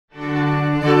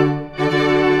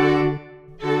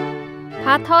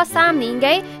拍拖3年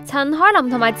幾，陳凱琳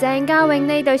同埋鄭嘉穎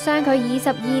呢對相距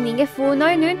22年嘅父女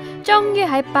戀，終於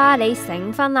喺巴黎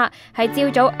成婚啦！喺朝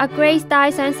早，阿 Grace 帶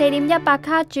上4點100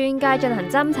卡鑽戒進行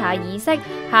斟茶儀式，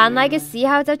行禮嘅時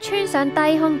候就穿上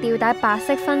低胸吊帶白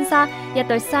色婚紗。一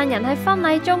對新人喺婚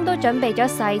禮中都準備咗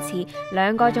誓詞，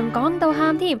兩個仲講到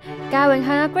喊添。嘉穎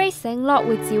向阿 Grace 承諾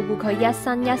會照顧佢一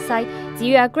生一世。至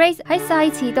於阿 Grace 喺誓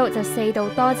詞度就4度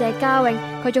多謝嘉穎，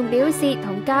佢仲表示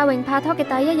同嘉穎拍拖嘅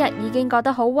第一日已經覺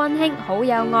得好溫馨、好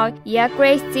有愛。而阿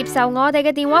Grace 接受我哋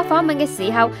嘅電話訪問嘅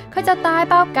時候，佢就大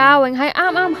爆嘉穎喺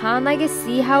啱啱行禮嘅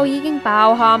時候已經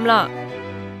爆喊啦。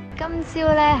今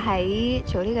朝咧喺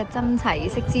做呢個斟茶儀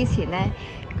式之前呢，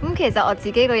咁其實我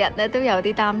自己個人咧都有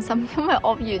啲擔心，因為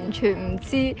我完全唔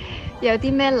知有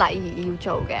啲咩禮儀要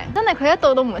做嘅。真係佢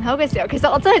一到門口嘅時候，其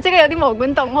實我真係即刻有啲毛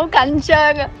管戙，好緊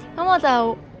張啊！咁我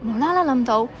就無啦啦諗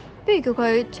到，不如叫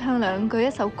佢唱2句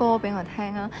一首歌俾我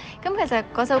聽啊！咁其實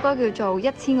嗰首歌叫做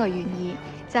《1000個願意》，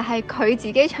就係佢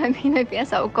自己唱片裏邊一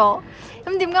首歌。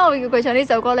咁點解我會叫佢唱呢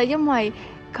首歌呢？因為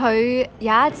佢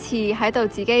有一次喺度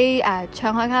自己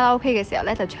唱開卡拉 OK 嘅時候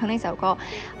咧，就唱呢首歌，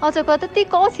我就覺得啲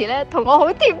歌詞咧同我好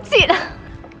貼切啊！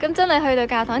咁真係去到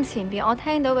教堂前邊，我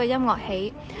聽到個音樂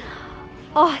起，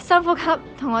深呼吸，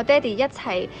同我爹哋一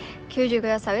齊翹住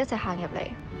佢嘅手一齊行入嚟。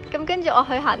咁跟住我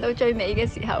去行到最尾嘅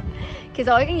時候，其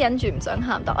實我已經忍住唔想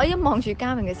喊，但我一望住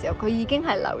嘉穎嘅時候，佢已經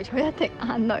係流咗一滴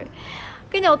眼淚。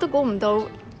跟住我都估唔到，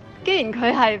既然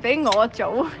佢係比我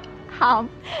早喊，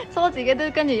所以我自己都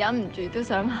跟住忍唔住都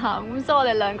想喊。咁所以我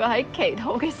哋兩個喺祈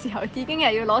禱嘅時候，已經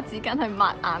係要攞紙巾去抹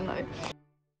眼淚。